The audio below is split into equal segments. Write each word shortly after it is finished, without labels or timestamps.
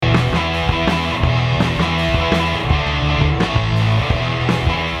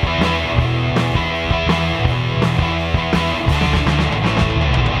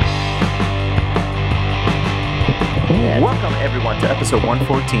episode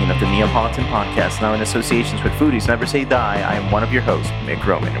 114 of the Neopolitan podcast, now in associations with Foodies Never Say Die. I am one of your hosts, Mick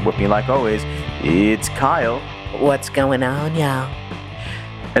Roman, and with me, like always, it's Kyle. What's going on, y'all?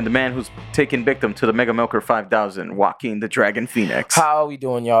 And the man who's taken victim to the Mega Milker 5000, Joaquin the Dragon Phoenix. How are we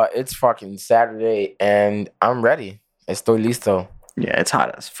doing, y'all? It's fucking Saturday, and I'm ready. Estoy listo. Yeah, it's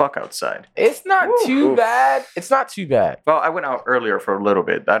hot as fuck outside. It's not too bad. It's not too bad. Well, I went out earlier for a little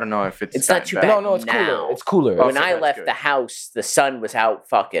bit. I don't know if it's not too bad. No, it's now. cooler. It's cooler. Oh, When so I that's left good. the house, the sun was out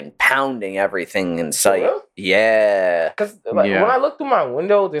fucking pounding everything in sight. real? Yeah. Because Yeah. when I looked through my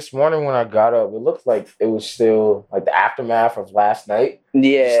window this morning when I got up, it looked like it was still like the aftermath of last night. Just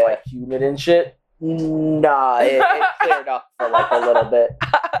Yeah. like humid and shit. Nah, it cleared up for like a little bit.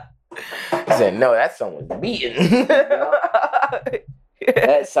 I said, no, that sun was beating.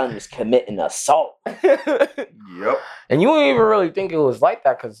 That sun was committing assault. Yep. And you wouldn't even really think it was like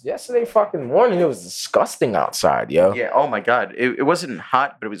that because yesterday fucking morning it was disgusting outside, yo. Yeah, oh my god. It wasn't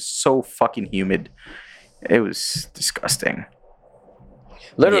hot, but it was so fucking humid. It was disgusting.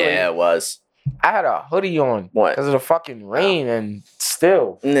 Literally, Yeah, it was. I had a hoodie on What? because of the fucking rain and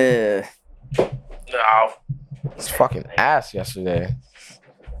still. Nah. No. It's fucking ass yesterday.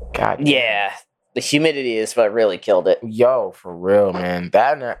 God. damn. Yeah. The humidity is what really killed it. Yo, for real, man.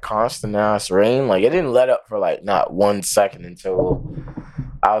 That and that constant ass rain, like it didn't let up for like not 1 second until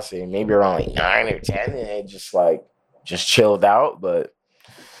I would say maybe around like 9 or 10, and it just chilled out. But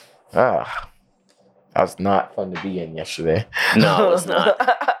that was not fun to be in yesterday. No, it was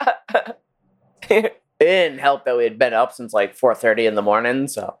not. It didn't help that we had been up since like 4:30 in the morning,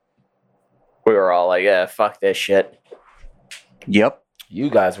 so we were all like, yeah, fuck this shit. Yep. You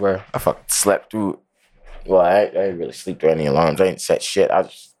guys were. I fucking slept through. Well, I didn't really sleep through any alarms. I didn't set shit. I was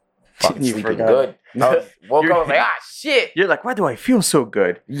just fucking You sleeping forgot. good. Woke up, I was like, shit. You're like, why do I feel so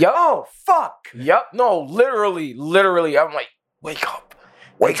good? Yo, Fuck. yep. No, literally. I'm like, wake up.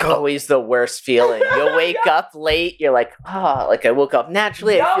 It's always the worst feeling. You'll wake up late, you're like, like I woke up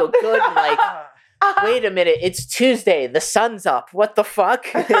naturally, I feel good. And like, wait a minute, it's Tuesday, the sun's up. What the fuck?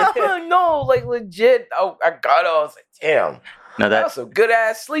 No, like legit. I got up. I was like, damn. Now That that was some good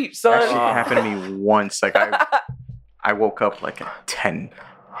ass sleep, son. actually happened to me once. Like I woke up like at 10.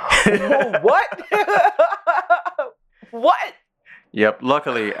 What? What? Yep.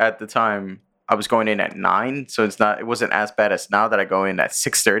 Luckily at the time I was going in at 9, so it wasn't as bad as now that I go in at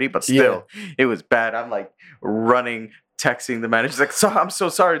 6:30, but still it was bad. I'm like running, texting the manager, like, so I'm so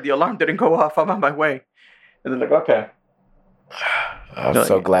sorry, the alarm didn't go off. I'm on my way. And they're like, okay. I'm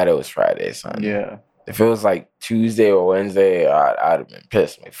so glad it was Friday, son. Yeah. If it was like Tuesday or Wednesday, I'd have been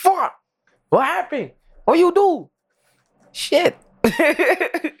pissed. Like, fuck! What happened? What you do? Shit.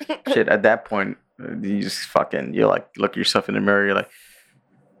 Shit, at that point, you just fucking, you like look yourself in the mirror, you're like,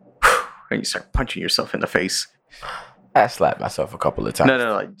 and you start punching yourself in the face. I slapped myself a couple of times.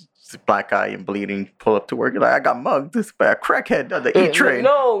 No, like just black eye and bleeding. Pull up to work, you're like, I got mugged by a crackhead on the E train.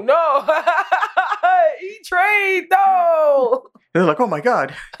 No. E-train, no. They're like, oh my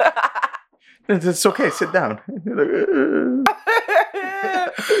god. It's okay, sit down. You're like,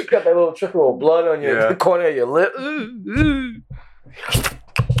 You got that little trickle of blood on your Yeah. corner of your lip.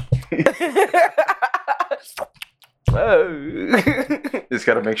 just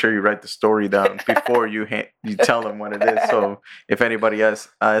gotta make sure you write the story down before you tell them what it is. So if anybody else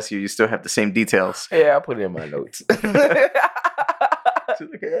asks you, you still have the same details. Yeah, I put it in my notes. She's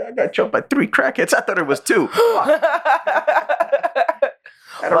like, yeah, I got jumped by 3 crackheads. I thought it was 2. Fuck,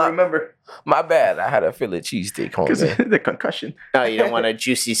 I don't remember. My bad. I had a Philly cheesesteak home Because there. the concussion. Oh, you don't want a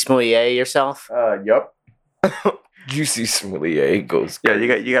juicy smouille yourself? Yup. Juicy sommelier goes. Yeah,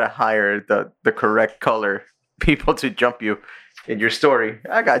 you gotta hire the correct color people to jump you in your story.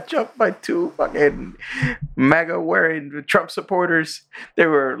 I got jumped by 2 fucking MAGA wearing Trump supporters. They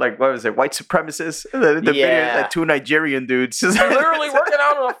were like, what was it, white supremacists? The video is like 2 Nigerian dudes. Literally working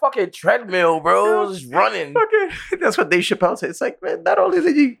out on a fucking treadmill, bro. Just running. Okay. That's what Dave Chappelle said. It's like, man, not only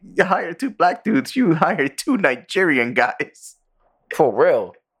did you hire 2 black dudes, you hired 2 Nigerian guys. For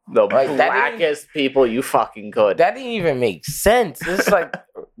real. The Like, that blackest people you fucking could. That didn't even make sense. It's like,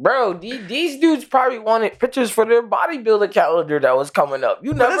 bro, these dudes probably wanted pictures for their bodybuilder calendar that was coming up.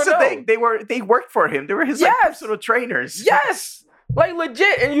 You But never that's know. the thing. They worked for him. They were his like, Yes. personal trainers. Yes. Like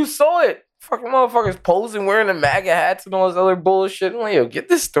legit. And you saw it. Fucking motherfuckers posing wearing the MAGA hats and all this other bullshit. I'm like, yo, get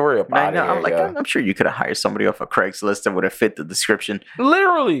this story up Man, out no, of here. I'm like, yo. I'm sure you could have hired somebody off of Craigslist that would have fit the description.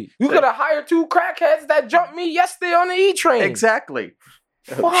 Literally. You could have hired 2 crackheads that jumped me yesterday on the E train. Exactly.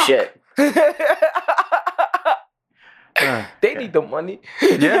 Oh, shit. They need the money.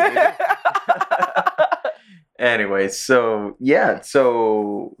 Yeah. Anyway, so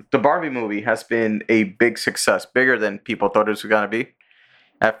the Barbie movie has been a big success, bigger than people thought it was gonna be.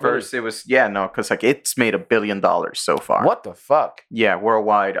 At first, it was because like it's made $1 billion so far. What the fuck? Yeah,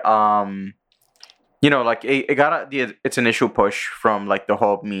 worldwide. Like it got its initial push from like the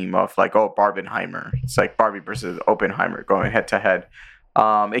whole meme of like, oh, Barbenheimer. It's like Barbie versus Oppenheimer going head to head.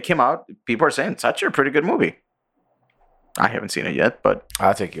 It came out. People are saying it's actually a pretty good movie. I haven't seen it yet, but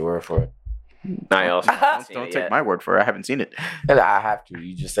I'll take your word for it. I also don't take my word for it. I haven't seen it. And I have to.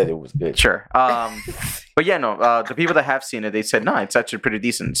 You just said it was good. Sure. But yeah, no. The people that have seen it, they said, no, it's actually pretty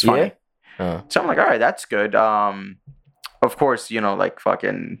decent. It's funny. Yeah? So I'm like, all right, that's good. Of course, like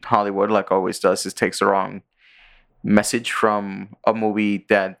fucking Hollywood, like always does, is takes the wrong message from a movie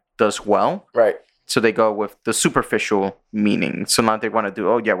that does well. Right. So they go with the superficial meaning. So now they want to do,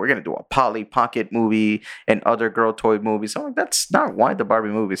 we're going to do a Polly Pocket movie and other girl toy movies. I'm like, that's not why the Barbie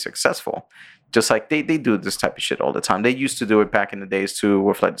movie is successful. Just like they do this type of shit all the time. They used to do it back in the days too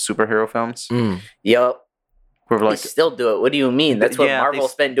with like the superhero films. Yup. Where They like, still do it. What do you mean? That's what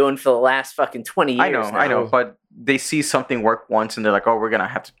Marvel's been doing for the last fucking 20 years. I know, but they see something work once and they're like, we're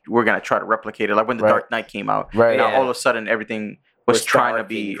gonna try to replicate it. Like when the Dark Knight came out, right? Now all of a sudden everything was trying to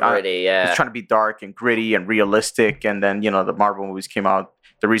be gritty, was trying to be dark and gritty and realistic. And then the Marvel movies came out.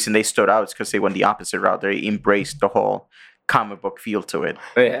 The reason they stood out is because they went the opposite route. They embraced the whole comic book feel to it.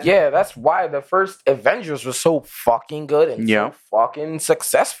 Yeah, that's why the first Avengers was so fucking good and so fucking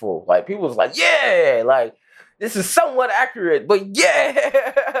successful. Like people was like, yeah, like this is somewhat accurate, but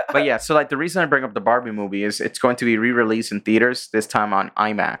yeah. But yeah, so like the reason I bring up the Barbie movie is it's going to be re-released in theaters this time on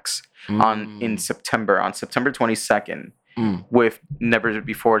IMAX in September, on September 22nd. With never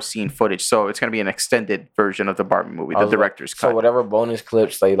before seen footage, so it's gonna be an extended version of the Barbie movie, the director's cut. So whatever bonus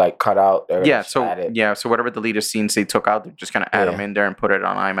clips they like cut out, so whatever deleted scenes they took out, they're just gonna add them in there and put it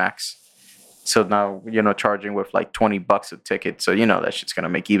on IMAX. So now charging with like $20 a ticket, so that shit's gonna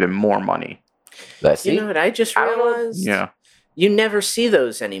make even more money. You know what I just realized? You never see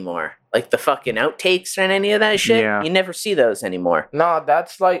those anymore. Like the fucking outtakes and any of that shit. Yeah. You never see those anymore. No,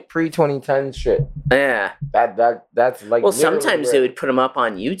 that's like pre-2010 shit. Yeah. That's like. Well, sometimes they would put them up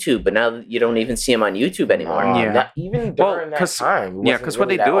on YouTube, but now you don't even see them on YouTube anymore. Not even during that time. Yeah, because what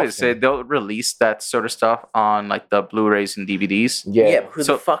they do is they'll release that sort of stuff on like the Blu-rays and DVDs. Yeah, but who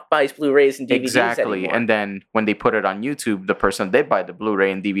the fuck buys Blu-rays and DVDs exactly anymore? And then when they put it on YouTube, the person they buy the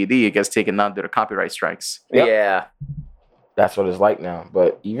Blu-ray and DVD, it gets taken down due to copyright strikes. Yeah. That's what it's like now.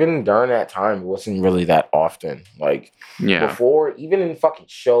 But even during that time, it wasn't really that often. Like, before, even in fucking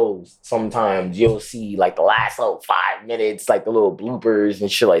shows, sometimes you'll see, like, the last, 5 minutes, like, the little bloopers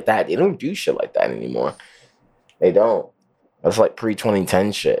and shit like that. They don't do shit like that anymore. They don't. That's, like,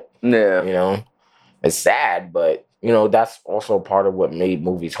 pre-2010 shit. Yeah. It's sad, but, that's also part of what made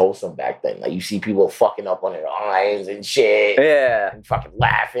movies wholesome back then. Like, you see people fucking up on their lines and shit. Yeah. And fucking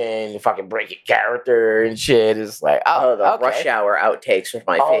laughing and fucking breaking character and shit. It's like, the Rush Hour outtakes was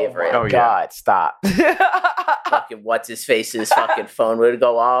my favorite. Oh, God, stop. Fucking what's-his-face's fucking phone would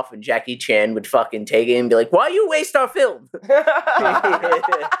go off and Jackie Chan would fucking take it and be like, why you waste our film? No,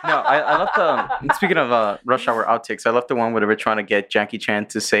 I love the... Speaking of Rush Hour outtakes, I love the one where they were trying to get Jackie Chan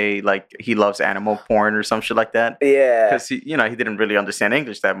to say, like, he loves animal porn or some shit like that. Yeah. Because, he didn't really understand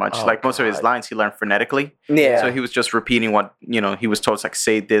English that much. Most of his lines he learned phonetically. Yeah. So he was just repeating what, he was told, like,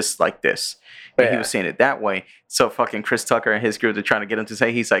 say this like this. And he was saying it that way. So fucking Chris Tucker and his group, they're trying to get him to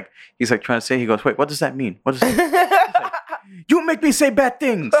say, he's like trying to say, he goes, wait, what does that mean? What does that mean? He's like, you make me say bad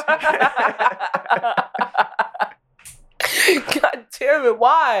things. God damn it,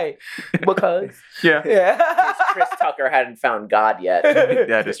 why? Because. Yeah. Chris Tucker hadn't found God yet.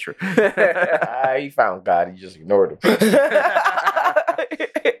 That is true. He found God, he just ignored him.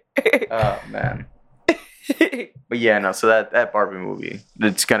 Oh, man. But yeah, no, so that Barbie movie,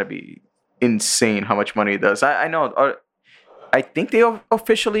 it's going to be insane how much money it does. I know. I think they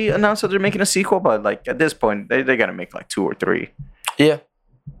officially announced that they're making a sequel, but like at this point, they're going to make like 2 or 3. Yeah.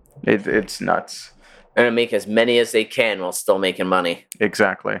 It's nuts. They're going to make as many as they can while still making money.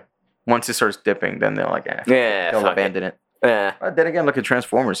 Exactly. Once it starts dipping, then they're like, they'll abandon it. Yeah. But then again, look at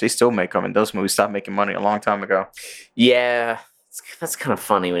Transformers. They still make them, and those movies stopped making money a long time ago. Yeah. That's kind of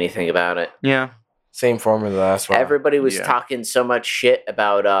funny when you think about it. Yeah. Same formula last one. Everybody was talking so much shit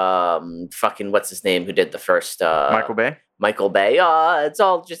about fucking what's his name who did the first Michael Bay. Michael Bay. It's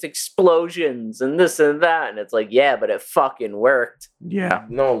all just explosions and this and that, and it's like, yeah, but it fucking worked. Yeah.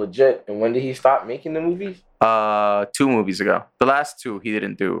 No, legit. And when did he stop making the movies? 2 movies ago. The last 2 he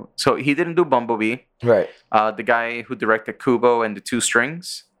didn't do. So he didn't do Bumblebee. Right. The guy who directed Kubo and the 2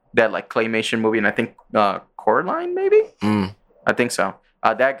 Strings, that like claymation movie, and I think Coraline maybe. I think so.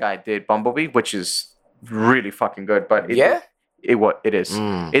 That guy did Bumblebee, which is really fucking good. But it is.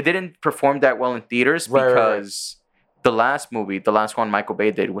 It didn't perform that well in theaters because the last one Michael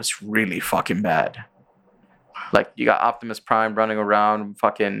Bay did was really fucking bad. Like, you got Optimus Prime running around,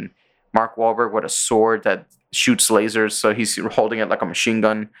 fucking Mark Wahlberg with a sword that shoots lasers, so he's holding it like a machine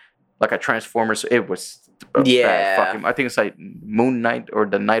gun, like a transformer. So it was bad fucking. I think it's like Moon Knight or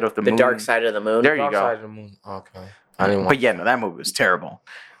the Night of the Moon. The Dark Side of the Moon. There you Dark go. Side of the Moon. Okay. I didn't But yeah, no, that movie was terrible.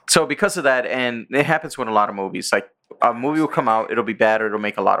 So because of that, and it happens with a lot of movies, like a movie will come out, it'll be bad, or it'll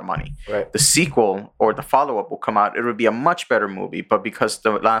make a lot of money. Right. The sequel or the follow-up will come out, it'll be a much better movie, but because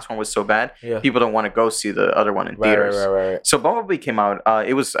the last one was so bad, people don't want to go see the other one in theaters. Right. So Bumblebee came out,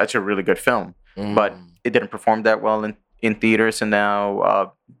 it was actually a really good film, but it didn't perform that well in theaters, and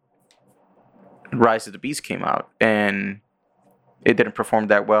now Rise of the Beast came out, and it didn't perform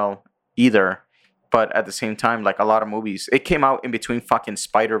that well either. But at the same time, like a lot of movies, it came out in between fucking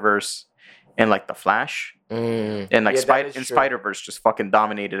Spider-Verse and like The Flash. And like Spider-Verse just fucking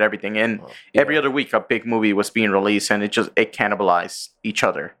dominated everything. And every other week a big movie was being released, and it cannibalized each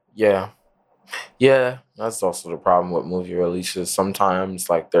other. Yeah, that's also the problem with movie releases. Sometimes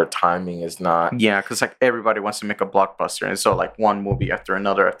like their timing is not. Yeah, because like everybody wants to make a blockbuster, and so like one movie after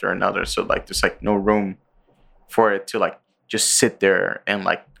another. So like there's like no room for it to like just sit there and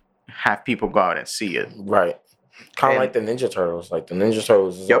like have people go out and see it. Right. Kind of like the Ninja Turtles. Like the Ninja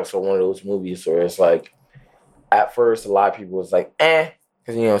Turtles is also one of those movies where it's like, at first a lot of people was like,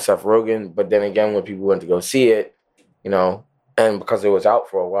 because Seth Rogen. But then again, when people went to go see it, and because it was out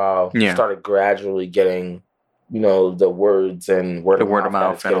for a while, started gradually getting, the words and word of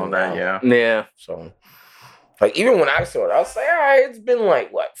mouth and all that. Yeah. So, like, even when I saw it, I was like, all right, it's been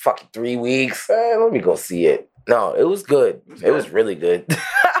like what, fucking 3 weeks. Let me go see it. No, it was good. It was really good.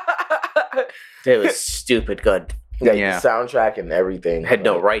 It was stupid good. The soundtrack and everything had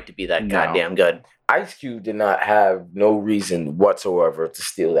no right to be that goddamn good. Ice Cube did not have no reason whatsoever to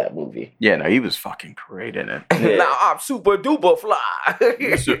steal that movie. Yeah, no, he was fucking great in it. Now I'm super duper fly.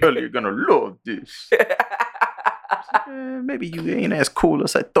 Mr. Ellie, you're gonna love this. Maybe you ain't as cool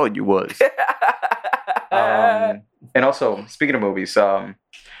as I thought you was. And also, speaking of movies,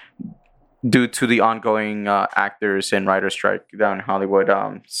 due to the ongoing actors and writer strike down in Hollywood,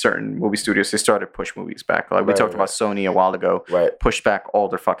 certain movie studios, they started to push movies back. Like we talked about Sony a while ago, pushed back all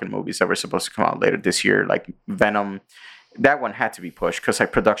their fucking movies that were supposed to come out later this year. Like Venom, that one had to be pushed because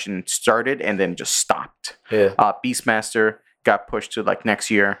like production started and then just stopped. Yeah. Beastmaster got pushed to like next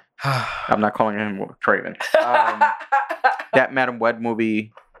year. I'm not calling him Craven. That Madam Web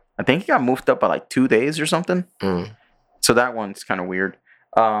movie, I think it got moved up by like 2 days or something. So that one's kind of weird.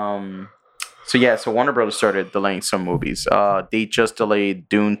 So Warner Brothers started delaying some movies. They just delayed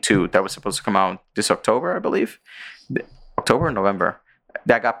Dune 2. That was supposed to come out this October, I believe. October or November.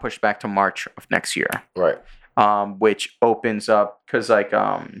 That got pushed back to March of next year. Right. Which opens up, because like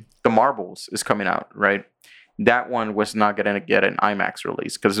The Marvels is coming out, right? That one was not going to get an IMAX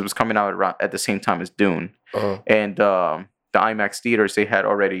release because it was coming out around at the same time as Dune. And the IMAX theaters, they had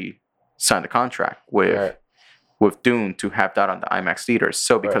already signed a contract with Dune to have that on the IMAX theaters.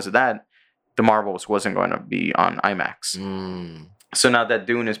 So because of that, The Marvels wasn't going to be on IMAX. So now that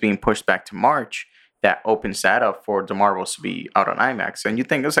Dune is being pushed back to March, that opens that up for The Marvels to be out on IMAX. And you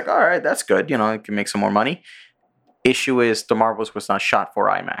think it's like, all right, that's good. It can make some more money. Issue is The Marvels was not shot for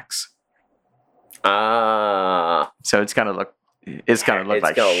IMAX. So it's gonna look like shit. It's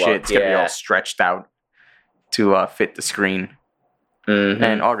gonna be all stretched out to fit the screen.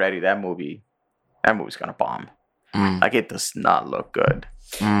 And already that movie's gonna bomb. Like it does not look good.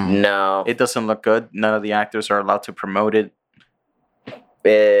 No, it doesn't look good. None of the actors are allowed to promote it.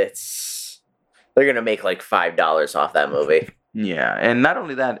 They're gonna make like $5 off that movie. Yeah, and not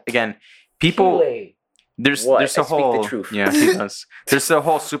only that, again, people. There's a whole he does. There's a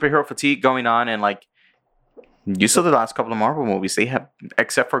whole superhero fatigue going on, and like you saw the last couple of Marvel movies, they have,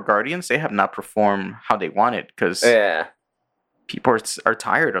 except for Guardians, they have not performed how they wanted because people are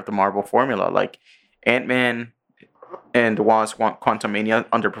tired of the Marvel formula. Like Ant-Man and the Wasp Quantumania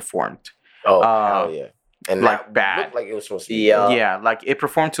underperformed. Oh hell yeah! And like bad, looked like it was supposed to be. Yeah, like it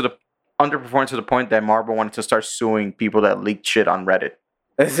underperformed to the point that Marvel wanted to start suing people that leaked shit on Reddit.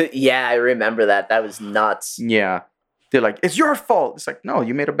 Yeah, I remember that. That was nuts. Yeah. They're like, it's your fault. It's like, no,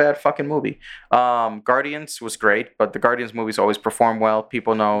 you made a bad fucking movie. Guardians was great, but the Guardians movies always perform well.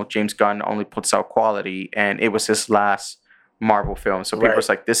 People know James Gunn only puts out quality, and it was his last Marvel film. So people was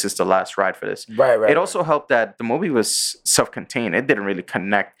like, this is the last ride for this. It also helped that the movie was self-contained. It didn't really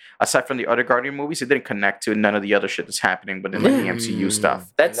connect. Aside from the other Guardian movies, it didn't connect to none of the other shit that's happening within like, the MCU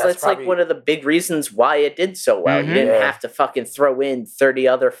stuff. That's probably like one of the big reasons why it did so well. You didn't have to fucking throw in 30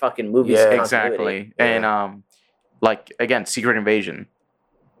 other fucking movies. Yeah, exactly. And like again, Secret Invasion.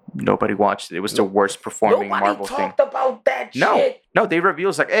 Nobody watched it. It was the worst performing Nobody Marvel thing. talked about that No, shit. no, they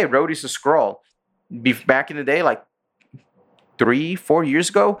revealed it's like, hey, Rhodey's a Skrull. Back in the day, like 3-4 years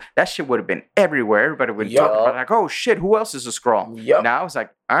ago, that shit would have been everywhere. Everybody would talk about it, like, oh shit, who else is a Skrull? Yep. Now it's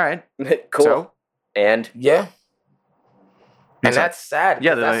like, all right, Cool. so And Yeah. And It's like- that's sad.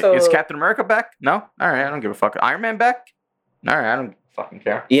 yeah, 'cause they're that's like, is a- Captain America back? No, all right, I don't give a fuck. Iron Man back? All right, I don't fucking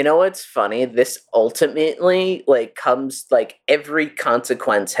care. you know what's funny? This ultimately like comes like every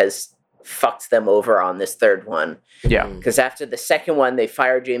consequence has fucked them over on this third one. Yeah. Because after the second one, they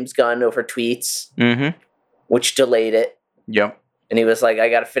fired James Gunn over tweets, Mm-hmm. which delayed it. Yep. And he was like, I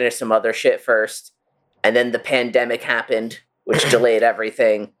gotta finish some other shit first. And then the pandemic happened, which delayed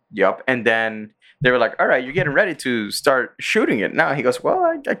everything. Yep. And then they were like, all right, you're getting ready to start shooting it now. He goes, well,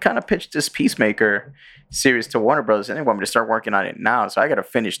 I kind of pitched this Peacemaker series to Warner Brothers, and they want me to start working on it now. So I got to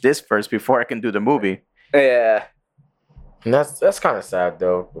finish this first before I can do the movie. Yeah. And that's kind of sad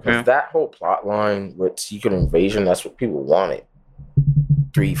though, because Yeah. that whole plot line with Secret Invasion, that's what people wanted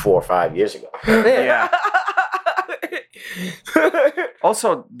 3, 4, 5 years ago. Yeah.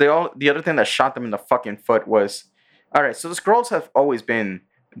 Also, the other thing that shot them in the fucking foot was, all right, so the Skrulls have always been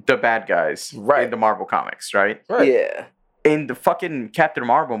the bad guys Right. in the Marvel comics, right? Right. Yeah. In the fucking Captain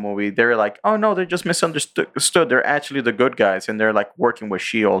Marvel movie, they're like, oh no, they're just misunderstood. They're actually the good guys, and they're like working with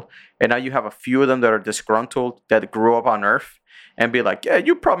S.H.I.E.L.D. And now you have a few of them that are disgruntled, that grew up on Earth, and be like, yeah,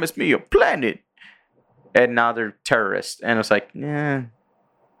 you promised me a planet. And now they're terrorists. And it's like, yeah,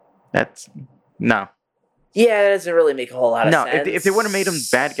 that's, no. Yeah, that doesn't really make a whole lot of No, sense. if they would have made them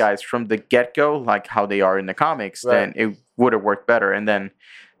bad guys from the get-go, like how they are in the comics, then it would have worked better. And then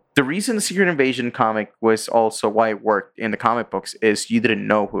the reason the Secret Invasion comic was also why it worked in the comic books is you didn't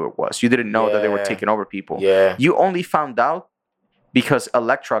know who it was. You didn't know that they were Yeah. taking over people. Yeah. You only found out because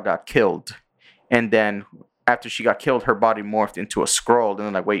Elektra got killed. And then after she got killed, her body morphed into a Skrull. And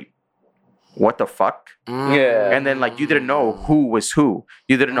then like, wait, what the fuck? Yeah. And then like you didn't know who was who.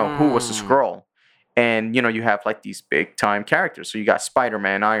 You didn't know who was a Skrull. And you know, you have like these big time characters. So you got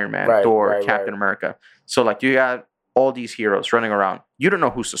Spider-Man, Iron Man, Right, Thor, right, Captain right. America. So like you got all these heroes running around. You don't know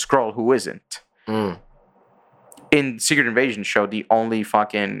who's a Skrull, who isn't. Mm. In Secret Invasion show, the only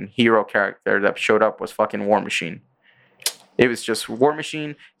fucking hero character that showed up was fucking War Machine. It was just War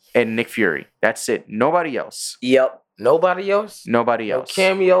Machine and Nick Fury. That's it. Nobody else. Yep. Nobody else? Nobody No else.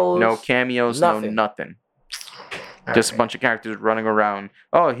 cameos? No cameos. Nothing. No nothing. Just a bunch of characters running around.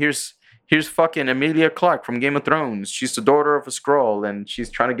 Oh, here's fucking Emilia Clarke from Game of Thrones. She's the daughter of a Skrull, and she's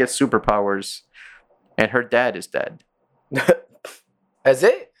trying to get superpowers. And her dad is dead. That's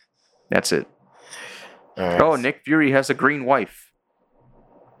it? That's it. All right. Oh, Nick Fury has a green wife.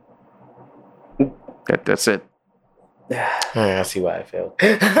 That's it. All right, I see why I failed.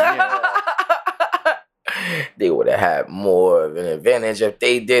 They would have had more of an advantage if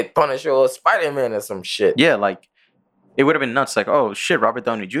they did Punisher or Spider-Man or some shit. Yeah, like it would have been nuts. Like, oh shit, Robert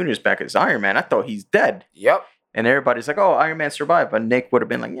Downey Jr. is back as Iron Man. I thought he's dead. Yep. And everybody's like, oh, Iron Man survived. But Nick would have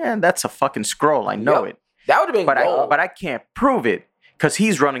been like, yeah, that's a fucking Skrull. I know Yep. it. That would have been But gold. I can't prove it because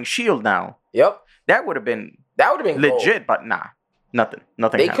he's running S.H.I.E.L.D. now. Yep. That would have been That would have been legit, but nah. Nothing.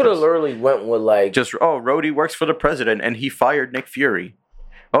 Nothing They could have happens. literally went with like Just, oh, Rhodey works for the president and he fired Nick Fury.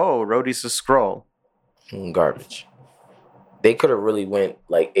 Oh, Rhodey's a Skrull. garbage. They could have really went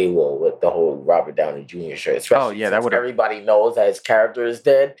like AWOL with the whole Robert Downey Jr. shirt. Especially yeah, that since would've- everybody knows that his character is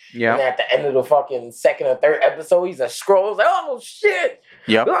dead. Yeah. And at the end of the fucking second or third episode, he's a Skrull. It's like, oh shit!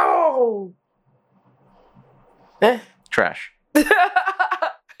 Yep. Oh. Eh. Trash.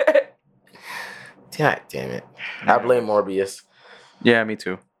 God damn it! I blame Morbius. Yeah, me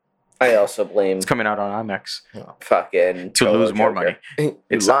too. I also blame It's coming out on IMAX fucking to Joel lose more Joker. money.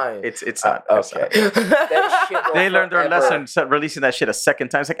 It's lying. It's not. It's Okay. not. That shit will They learned their forever- lesson, releasing that shit a second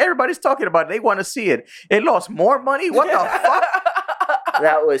time. It's like everybody's talking about it. They want to see it. It lost more money. What the fuck?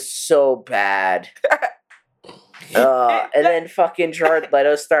 That was so bad. And then fucking Jared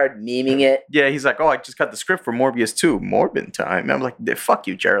Leto started memeing it. Yeah, he's like, oh, I just got the script for Morbius 2. Morbin time. And I'm like, fuck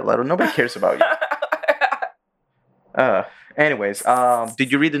you, Jared Leto. Nobody cares about you. Anyways,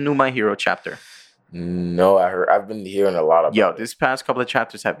 did you read the new My Hero chapter? No, I've been hearing a lot about Yo, it. this past couple of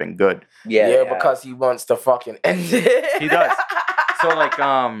chapters have been good. Yeah, Because he wants to fucking end it. He does. So like,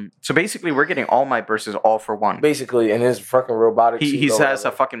 so basically, we're getting All Might versus All for One. Basically, in his fucking robotic He suit or has a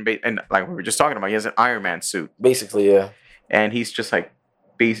whatever. fucking and like we were just talking about, he has an Iron Man suit, Basically, yeah. and he's just like,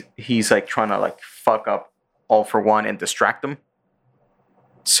 he's like trying to like fuck up All for One and distract them.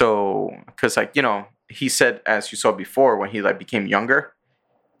 So, because like he said, as you saw before, when he like became younger,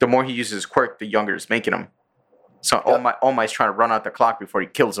 the more he uses his quirk, the younger it's making him. So All Might's trying to run out the clock before he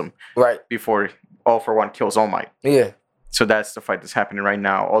kills him, Right. before All for One kills All Might. Yeah. So that's the fight that's happening right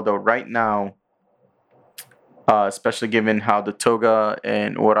now. Although right now, especially given how the Toga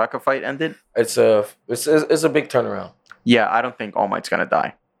and Uraka fight ended, It's a big turnaround. yeah, I don't think All Might's gonna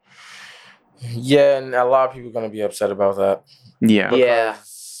die. Yeah, and a lot of people are gonna be upset about that. Yeah, Yeah.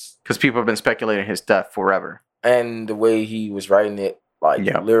 because people have been speculating his death forever. And the way he was writing it, like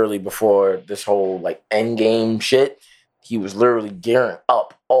Yeah. literally before this whole like end game shit, he was literally gearing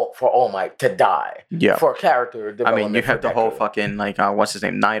up for All Might to die. Yeah. For character I development. mean, you have for the whole Deku. fucking like what's his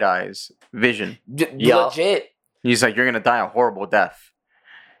name, Night Eyes Vision. Yeah. Legit. He's like, you're gonna die a horrible death.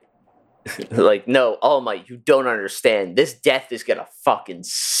 Like, no, All Might, you don't understand. This death is gonna fucking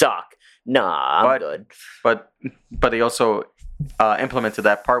suck. Nah, I'm good. But they also implemented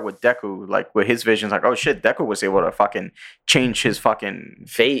that part with Deku, like with his visions, like, oh shit, Deku was able to fucking change his fucking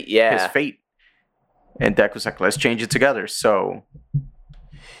Fate, yeah. his fate. And Deku's like, let's change it together. So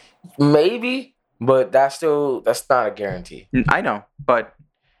Maybe, but that's not a guarantee. I know, but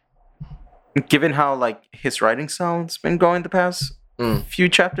given how like his writing style's been going the past few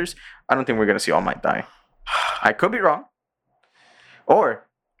chapters, I don't think we're gonna see All Might die. I could be wrong. Or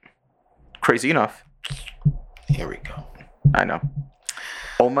crazy enough. Here we go. I know.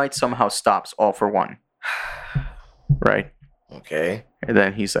 All Might somehow stops All for One. Right? Okay. And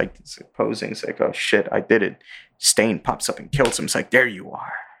then he's like posing. He's like, oh shit, I did it. Stain pops up and kills him. It's like, there you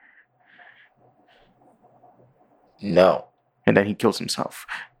are. No. And then he kills himself.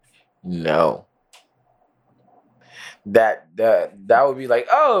 No. That would be like,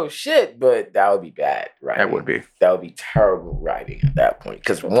 oh shit, but that would be bad, right? That would be. That would be terrible writing at that point.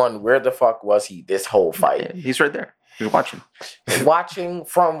 Because one, where the fuck was he this whole fight? He's right there. He's watching. Watching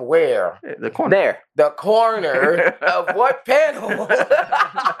from where? The corner. There. The corner of what panel?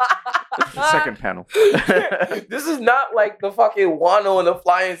 The second panel. This is not like the fucking Wano and the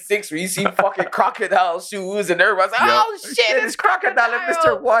Flying Six where you see fucking crocodile shoes and everybody's like, oh shit, it's crocodile and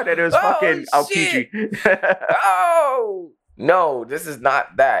Mr. One, and it was fucking shit. Aokiji. Oh no, this is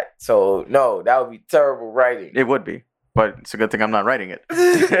not that. So no, that would be terrible writing. It would be, but it's a good thing I'm not writing it.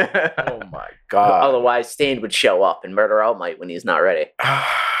 Oh my god. Otherwise, Stain would show up and murder All Might when he's not ready.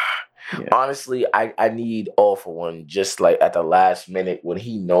 Yeah. Honestly, I need All for One just like at the last minute when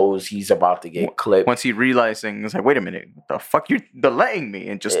he knows he's about to get clipped. Once he realizing, it's like, wait a minute, what the fuck you're delaying me,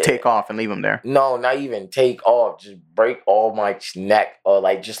 and just take off and leave him there. No, not even take off. Just break All Might's neck or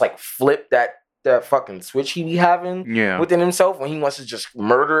like just like flip that fucking switch he be having Yeah. within himself when he wants to just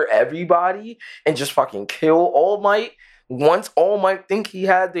murder everybody and just fucking kill All Might. Once All Might think he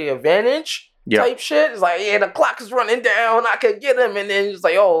had the advantage. Yeah. Type shit. It's like, yeah, the clock is running down. I could get him. And then it's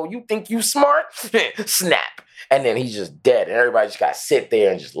like, oh, you think you smart? Snap. And then he's just dead. And everybody just got to sit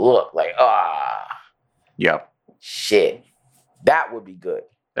there and just look like, Yep. shit. That would be good.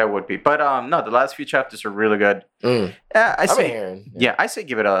 That would be. But no, the last few chapters are really good. Mm. I I'm say, hearing. yeah, I say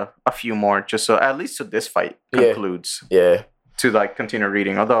give it a few more, just so at least so this fight Yeah. concludes Yeah. to like continue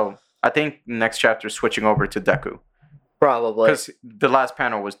reading. Although I think next chapter is switching over to Deku. Probably. Because the last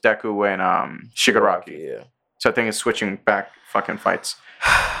panel was Deku and Shigaraki. Yeah. So I think it's switching back fucking fights.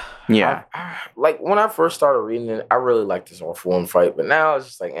 Yeah. Like when I first started reading it, I really liked this All for One fight, but now it's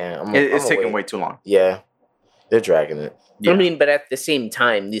just like, It's taking way too long. Yeah, they're dragging it. Yeah. I mean, but at the same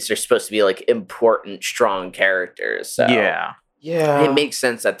time, these are supposed to be like important, strong characters. So Yeah. Yeah, it makes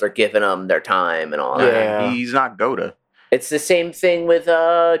sense that they're giving them their time and all that. Yeah. He's not Goda. It's the same thing with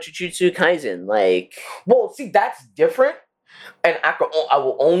Jujutsu Kaisen. Like, well, see, that's different, and I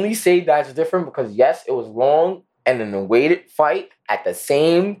will only say that's different because yes, it was long and an awaited fight at the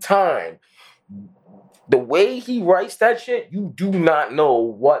same time. The way he writes that shit, you do not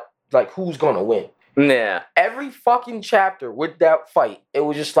know who's gonna win. yeah. Every fucking chapter with that fight, it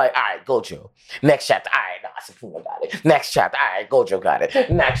was just like, all right, Gojo. Next chapter, all right, nah, Sukuna got it. Next chapter, all right, Gojo got it.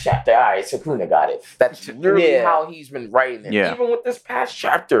 Next chapter, all right, Sukuna got it. That's literally how he's been writing it. Yeah. Even with this past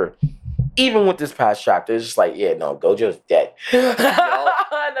chapter, it's just like, yeah, no, Gojo's dead. And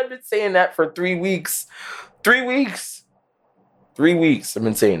I've been saying that for 3 weeks. 3 weeks. 3 weeks I've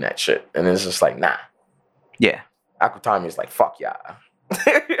been saying that shit. And it's just like, nah. Yeah. Akutami is like, fuck y'all.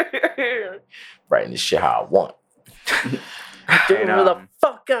 Writing this shit how I want. Doing what the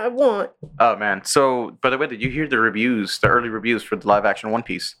fuck I want. Oh man. So by the way, did you hear the early reviews for the live action One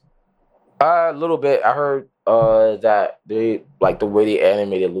Piece? A little bit. I heard that they like the way they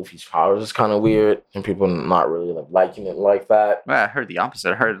animated Luffy's powers is kind of weird, and people not really liking it like that. Well, I heard the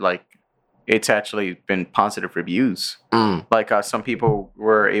opposite. I heard like it's actually been positive reviews. Like some people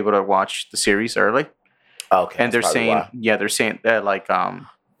were able to watch the series early. Okay, And they're saying, that like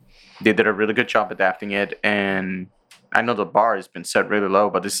they did a really good job adapting it, and I know the bar has been set really low,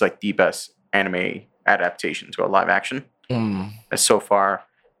 but this is like the best anime adaptation to a live action. so far.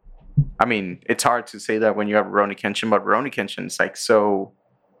 I mean, it's hard to say that when you have Rurouni Kenshin, but Rurouni Kenshin is like so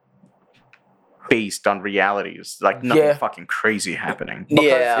based on reality. It's like nothing fucking crazy happening.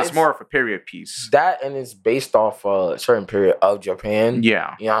 Yeah. It's more of a period piece. That, and it's based off a certain period of Japan.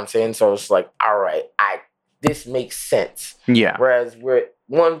 Yeah. You know what I'm saying? So it's like, all right, this makes sense. Yeah. Whereas with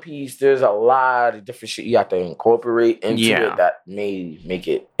One Piece, there's a lot of different shit you have to incorporate into it that may make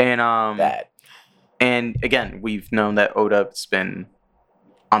it bad. And again, we've known that Oda's been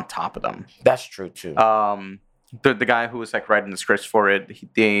on top of them. That's true too. The guy who was like writing the scripts for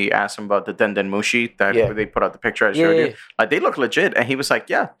it, they asked him about the Denden Mushi that they put out the picture I showed you. Like, they look legit, and he was like,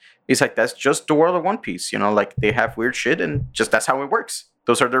 "Yeah." He's like, "That's just the world of One Piece. You know, like they have weird shit, and just that's how it works.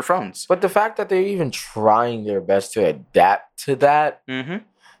 Those are their phones." But the fact that they're even trying their best to adapt to that,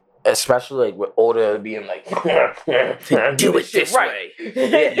 especially like with Oda being like, "Do it this way, do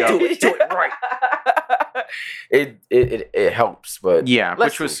it right." It helps, but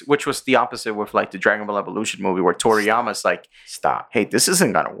which was the opposite with like the Dragon Ball Evolution movie where Toriyama's like, stop, hey, this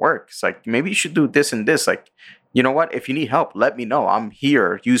isn't gonna work. It's like, maybe you should do this and this. Like, you know what? If you need help, let me know. I'm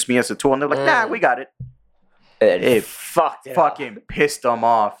here. Use me as a tool. And they're like, nah, we got it. It fucking pissed them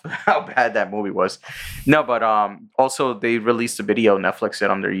off how bad that movie was. No, but also they released a video, Netflix did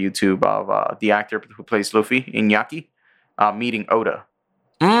on their YouTube, of the actor who plays Luffy, Iñaki, meeting Oda.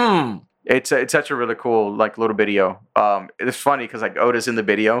 It's such a really cool like little video. It's funny because like Oda's in the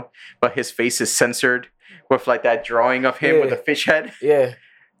video, but his face is censored with like that drawing of him with a fish head. Yeah,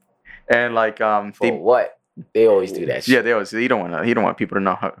 and like what they always do that. Yeah, they always. He don't want people to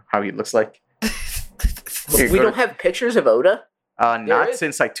know how he looks like. We don't have pictures of Oda. Not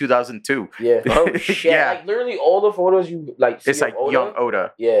since like 2002. Yeah. Oh shit. Yeah. Like literally all the photos you like. It's like Oda, young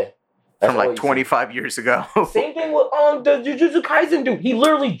Oda. Yeah. From like 25 years ago. Same thing with the Jujutsu Kaisen dude. He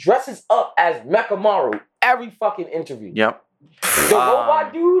literally dresses up as Mechamaru every fucking interview. Yep. The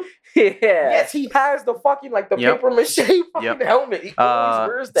robot dude. Yeah. Yes, he has the fucking like the paper mache fucking helmet. He always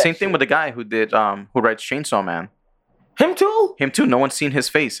wears that. Same thing with the guy who did who writes Chainsaw Man. Him too. No one's seen his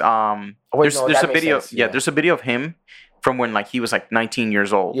face. There's a video. Yeah, there's a video of him from when like he was like 19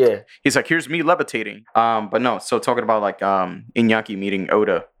 years old. Yeah. He's like, here's me levitating. But no. So talking about like Iñaki meeting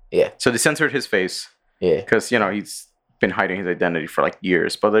Oda. Yeah. So they censored his face. Yeah. Because he's been hiding his identity for like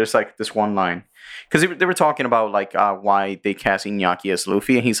years. But there's like this one line. Because they were talking about like why they cast Iñaki as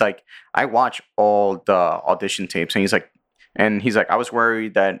Luffy, and he's like, I watch all the audition tapes, and he's like, I was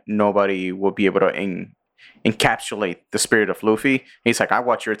worried that nobody would be able to encapsulate the spirit of Luffy. He's like, I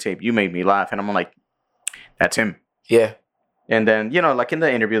watched your tape, you made me laugh, and I'm like, that's him. Yeah. And then like in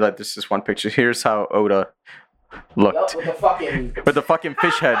the interview, like this is one picture. Here's how Oda looked with the fucking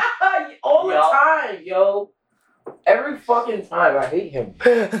fish head all the time, yo. Every fucking time. I hate him.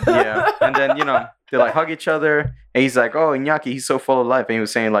 Yeah. And then they like hug each other, and he's like, oh, Iñaki, he's so full of life. And he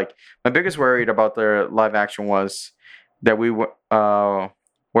was saying like, my biggest worry about their live action was that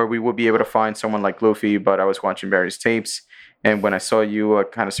where we would be able to find someone like Luffy, but I was watching various tapes, and when I saw you, I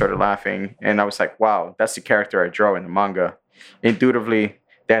kind of started laughing, and I was like, wow, that's the character I draw in the manga. Intuitively,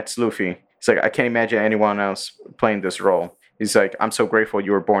 that's Luffy. It's like, I can't imagine anyone else playing this role. He's like, I'm so grateful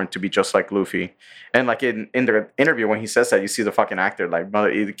you were born to be just like Luffy. And like in the interview, when he says that, you see the fucking actor, like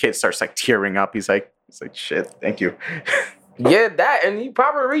the kid starts like tearing up. He's like, shit, thank you. Yeah, that, and he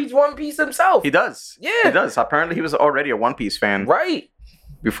probably reads One Piece himself. He does. Yeah. He does. Apparently he was already a One Piece fan. Right.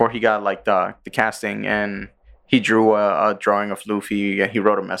 Before he got like the casting, and he drew a drawing of Luffy, and he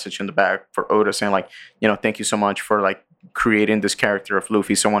wrote a message in the back for Oda saying like, thank you so much for like creating this character of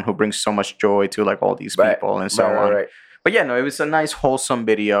Luffy, someone who brings so much joy to like all these people and so on. Right. But yeah, no, it was a nice wholesome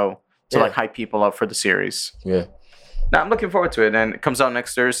video to like hype people up for the series. Yeah. Now I'm looking forward to it, and it comes out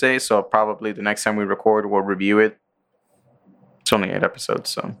next Thursday, so probably the next time we record, we'll review it. It's only 8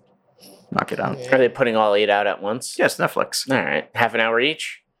 episodes, so knock it out. Are they putting all 8 out at once? Yes, Netflix. All right, half an hour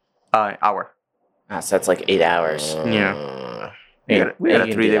each. Hour. So that's like 8 hours. Yeah. We got a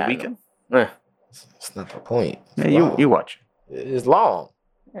 3-day weekend. That's not the point. Yeah, you watch. It's long.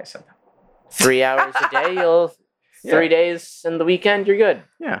 Yeah, 3 hours a day. You'll 3 days in the weekend. You're good.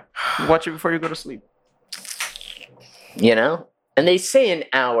 Yeah. You watch it before you go to sleep. And they say an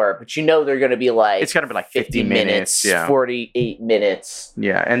hour, but they're going to be like... It's going to be like 50 minutes. Yeah. 48 minutes.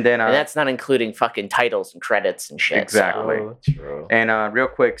 Yeah, and then... and that's not including fucking titles and credits and shit. Exactly. So. True. And real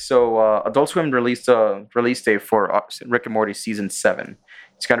quick, so Adult Swim released a release date for Rick and Morty Season 7.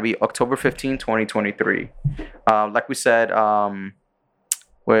 It's going to be October 15, 2023. Like we said,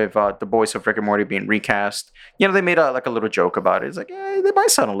 with the voice of Rick and Morty being recast, they made a little joke about it. It's like, they might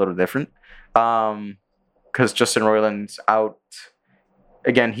sound a little different. Because Justin Roiland's out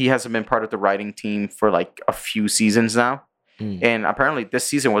again, he hasn't been part of the writing team for like a few seasons now. And apparently this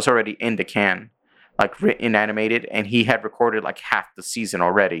season was already in the can, like written, animated, and he had recorded like half the season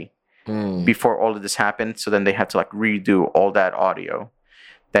already before all of this happened. So then they had to like redo all that audio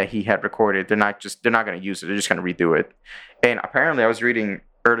that he had recorded. They're not going to use it. They're just going to redo it. And apparently I was reading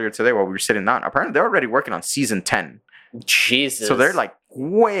earlier today while we were sitting down, apparently they're already working on season 10. Jesus. So they're like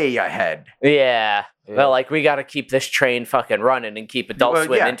way ahead. Yeah. Well, like, we got to keep this train fucking running and keep Adult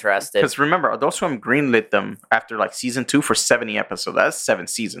Swim interested. Because remember, Adult Swim greenlit them after like season 2 for 70 episodes. That's 7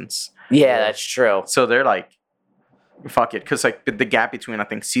 seasons. Yeah, that's true. So they're like, fuck it. Because like the gap between, I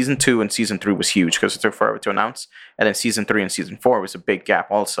think, season 2 and season 3 was huge because it took forever to announce. And then season 3 and season 4 was a big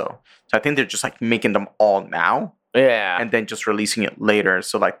gap also. So I think they're just like making them all now. Yeah. And then just releasing it later.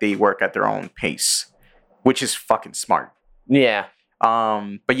 So like they work at their own pace, which is fucking smart. Yeah.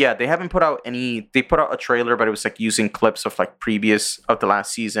 But yeah, they haven't put out any. They put out a trailer, but it was like using clips of like previous of the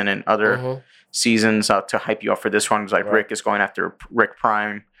last season and other seasons to hype you up for this one. It was like Rick is going after Rick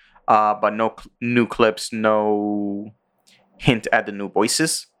Prime, but no new clips, no hint at the new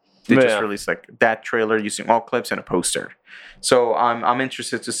voices. They just released like that trailer using all clips and a poster. So I'm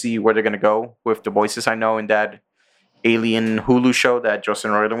interested to see where they're gonna go with the voices. I know in that Alien Hulu show that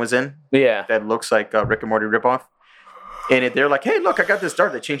Justin Roiland was in, that looks like a Rick and Morty ripoff. And they're like, hey, look, I got this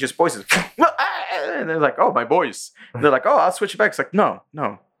dart that changes voices. And they're like, oh, my voice. And they're like, oh, I'll switch it back. It's like, no,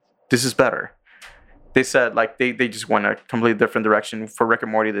 this is better. They said, like, they just went a completely different direction. For Rick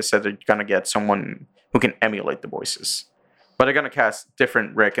and Morty, they said they're going to get someone who can emulate the voices. But they're going to cast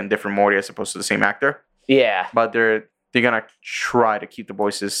different Rick and different Morty as opposed to the same actor. Yeah. But they're going to try to keep the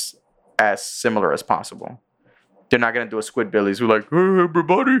voices as similar as possible. They're not going to do a Squidbillies who like, hey,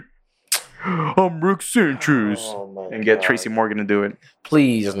 everybody. I'm Rick Sanchez. And get Tracy Morgan to do it.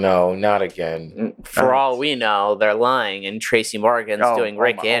 Please, no, not again. For all we know, they're lying, and Tracy Morgan's doing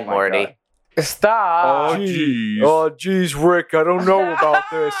Rick and Morty. God. Stop. Oh, jeez. Oh, jeez, Rick, I don't know about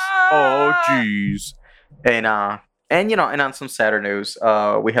this. Oh, jeez. And you know, and on some sadder news,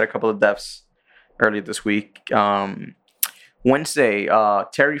 we had a couple of deaths earlier this week. Wednesday,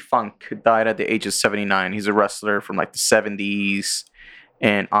 Terry Funk died at the age of 79. He's a wrestler from like the 70s.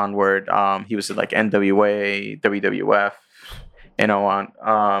 And onward, he was in like NWA, WWF, and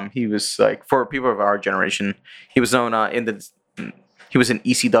on. He was like, for people of our generation, he was known he was in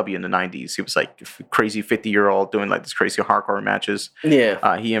ECW in the 90s. He was like a crazy 50-year-old doing like this crazy hardcore matches.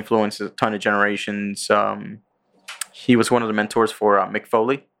 Yeah. He influenced a ton of generations. He was one of the mentors for Mick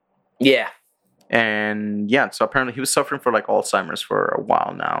Foley. Yeah. And yeah, so apparently he was suffering for like Alzheimer's for a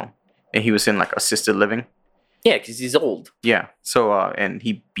while now. And he was in like assisted living. Yeah, because he's old. Yeah. So, and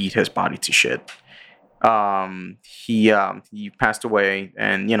he beat his body to shit. He passed away,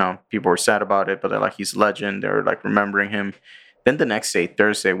 and you know people were sad about it, but they're like he's a legend. They're like remembering him. Then the next day,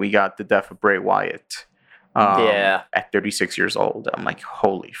 Thursday, we got the death of Bray Wyatt. At 36 years old. I'm like,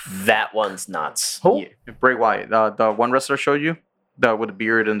 holy. That one's nuts. Who? Yeah, Bray Wyatt, the one wrestler I showed you, with the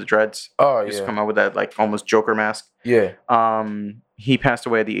beard and the dreads. Oh, Just come out with that like almost Joker mask. Yeah. He passed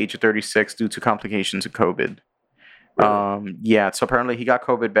away at the age of 36 due to complications of COVID. Really? So apparently he got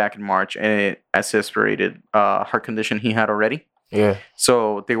COVID back in March, and it exacerbated heart condition he had already. Yeah.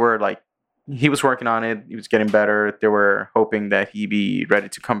 So they were like, he was working on it. He was getting better. They were hoping that he'd be ready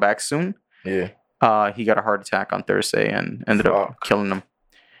to come back soon. Yeah. He got a heart attack on Thursday and ended up killing him.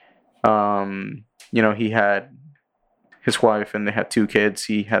 You know, he had his wife and they had 2 kids.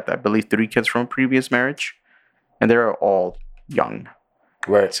 He had, I believe, 3 kids from a previous marriage, and they're all young.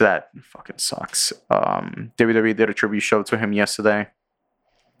 Right. So that fucking sucks. WWE did a tribute show to him yesterday.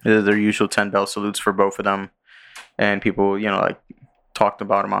 They did their usual 10 bell salutes for both of them. And people, you know, like talked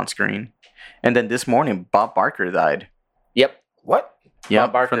about him on screen. And then this morning, Bob Barker died. Yep. What? Yeah,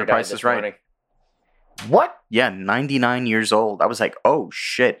 Bob Barker from The Price is Right. Morning. What? Yeah, 99 years old. I was like, oh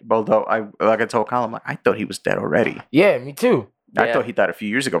shit. Although I told Colin, I thought he was dead already. Yeah, me too. I thought he died a few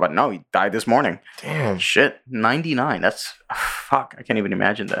years ago, but no, he died this morning. Damn. Shit, 99. That's fuck. I can't even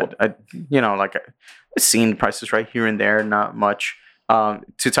imagine that. I've seen Price is Right here and there, not much. To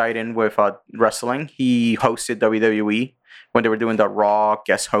tie it in with wrestling, he hosted WWE when they were doing the Raw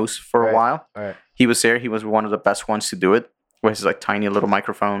guest host for a while. Right. He was there. He was one of the best ones to do it with his like tiny little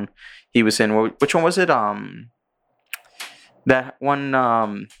microphone. He was in, which one was it? That one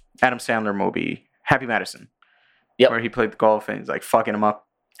Adam Sandler movie, Happy Madison. Yep. Where he played the golf and he's like fucking him up.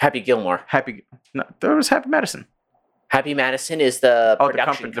 Happy Gilmore. There was Happy Madison. Happy Madison is the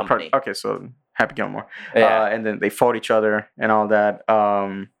production company. Okay, so Happy Gilmore. Yeah. And then they fought each other and all that.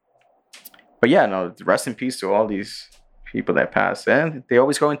 But yeah, no, rest in peace to all these people that passed. And they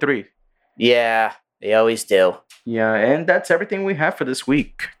always go in 3. Yeah. They always do. Yeah, and that's everything we have for this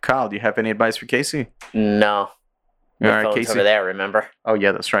week. Kyle, do you have any advice for Casey? No. All The right, phone's Casey. over there, remember? Oh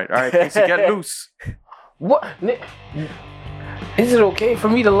yeah, that's right. All right, Casey, get loose. What? Is it okay for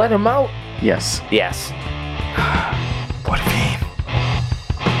me to let him out? Yes. Yes. What a game.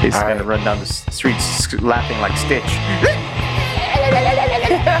 He's All gonna right. run down the streets laughing like Stitch.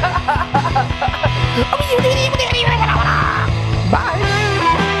 Bye.